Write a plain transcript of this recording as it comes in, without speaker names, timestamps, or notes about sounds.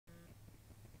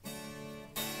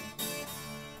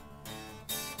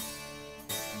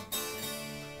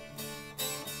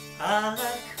I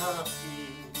like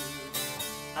coffee,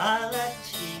 I like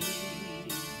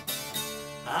tea.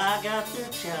 I got the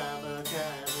Java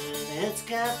driving, it's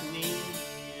got me.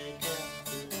 I got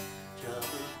the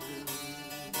Java blues.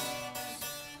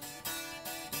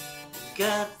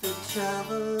 Got the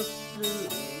Java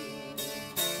blues.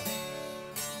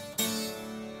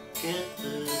 Get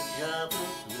the Java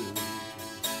blues.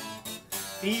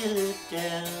 Feel it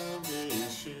down the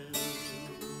shoes.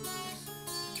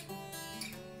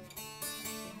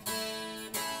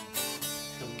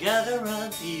 Come gather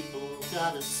round, people,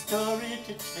 got a story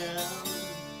to tell.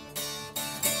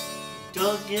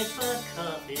 Don't get my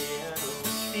coffee, I don't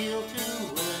feel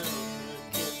too well.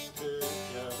 Get the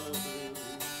Java blues.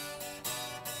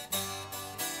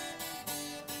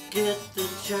 Get the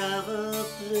Java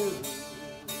blues.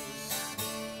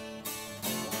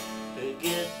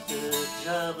 Get the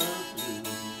Java blues.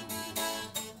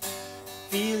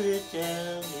 Feel it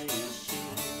down in your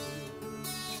shoes.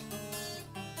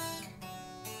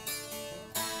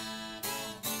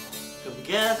 Come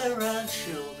gather round,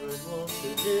 children, won't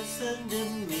you listen to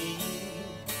me?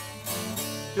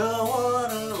 Don't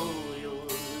wanna owe your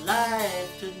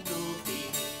life to nobody.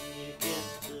 Get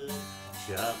the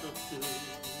Java blues.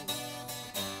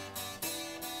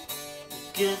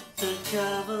 Get the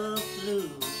Java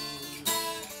blues.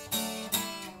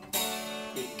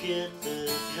 Get the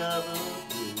Java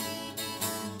blues.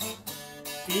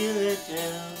 Feel it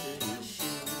down in your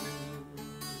shoes.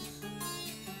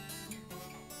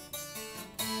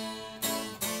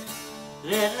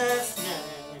 Late last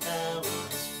night I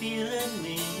was feeling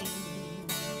mean.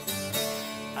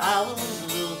 I was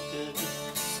looking to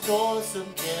score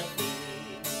some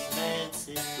caffeine. Man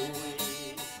said go away.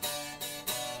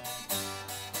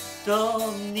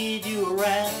 Don't need you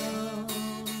around.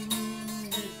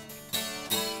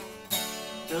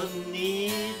 Don't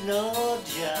need no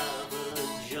Java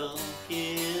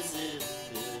junkies in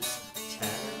this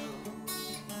town.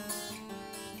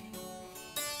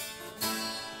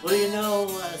 Well, you know,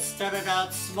 I started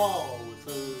out small with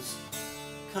those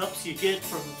cups you get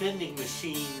from vending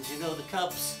machines. You know, the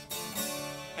cups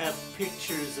have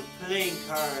pictures of playing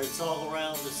cards all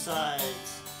around the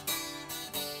sides.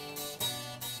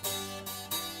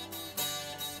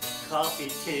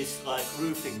 Coffee tastes like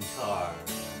roofing tar.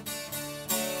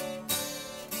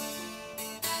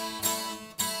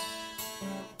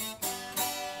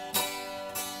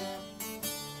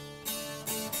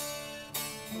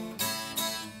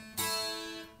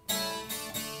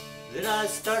 Then I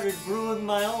started brewing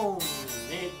my own,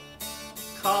 made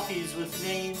coffees with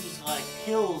names like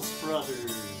Hills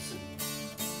Brothers and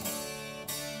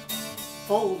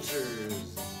Folgers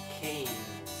and Canes.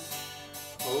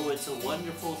 Oh, it's a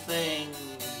wonderful thing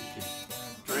to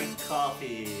drink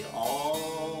coffee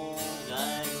all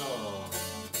night long.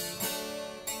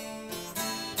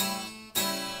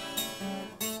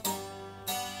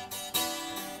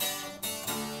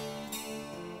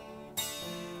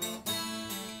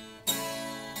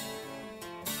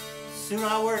 Soon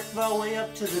I worked my way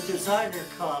up to the designer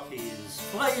coffees,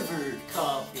 flavored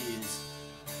coffees.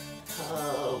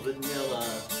 Vanilla,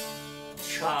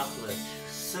 chocolate,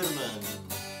 cinnamon.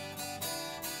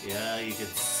 Yeah, you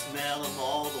could smell them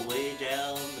all the way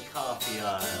down the coffee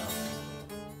aisle.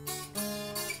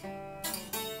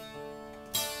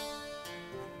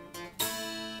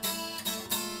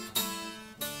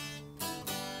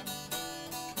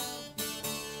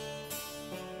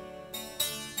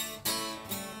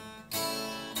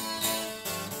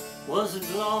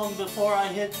 Wasn't long before I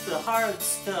hit the hard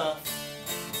stuff.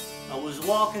 I was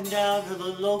walking down to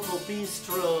the local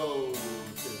bistro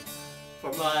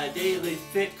for my daily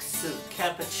fix of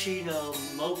cappuccino,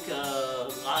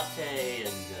 mocha, latte,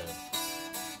 and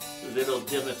a little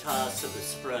demitasse of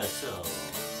espresso.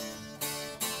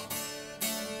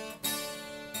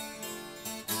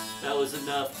 That was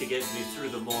enough to get me through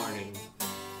the morning.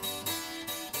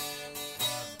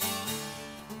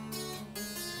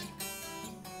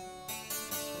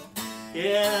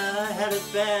 Yeah, I had it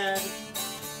bad.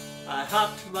 I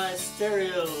hopped my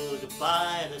stereo to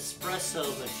buy an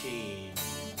espresso machine.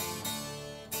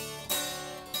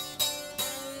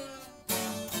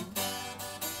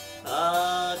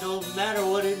 Don't matter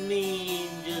what it means,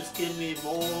 just give me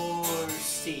more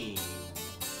steam.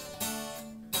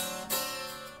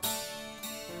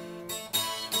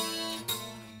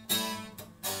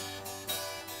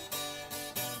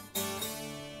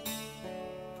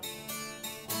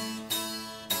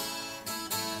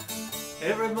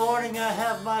 Every morning I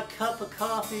have my cup of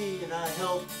coffee and I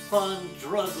help fund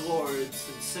drug lords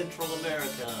in Central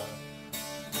America,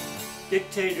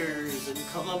 dictators in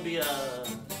Colombia,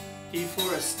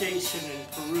 deforestation in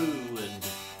Peru, and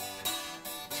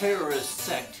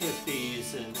terrorist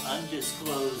activities in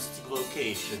undisclosed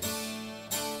locations.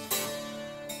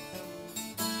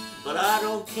 But I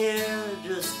don't care,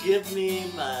 just give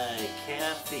me my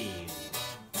caffeine.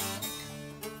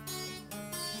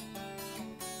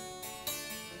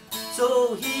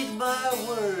 So heed my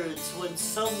words when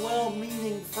some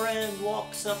well-meaning friend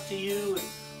walks up to you and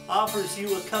offers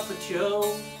you a cup of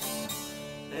joe.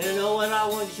 You know what I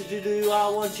want you to do? I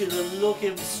want you to look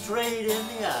him straight in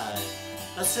the eye.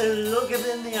 I said, look him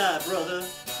in the eye, brother.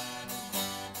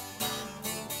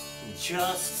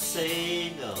 Just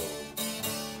say no.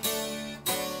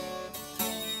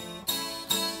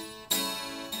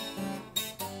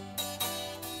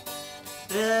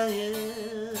 Yeah, yeah.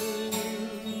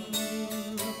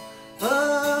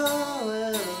 Oh,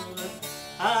 well,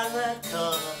 I like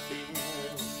coffee,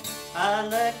 I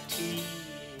like tea.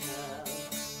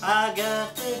 I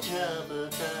got the Java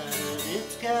tired,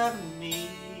 it's got me,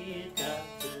 got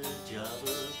the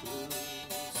Java blues.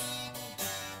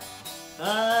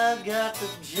 I got the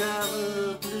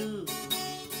Java blues.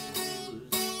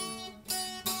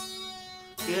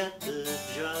 Get the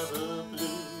Java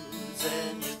blues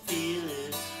and you feel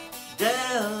it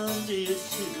down to your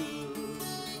shoes.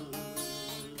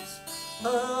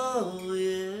 Oh,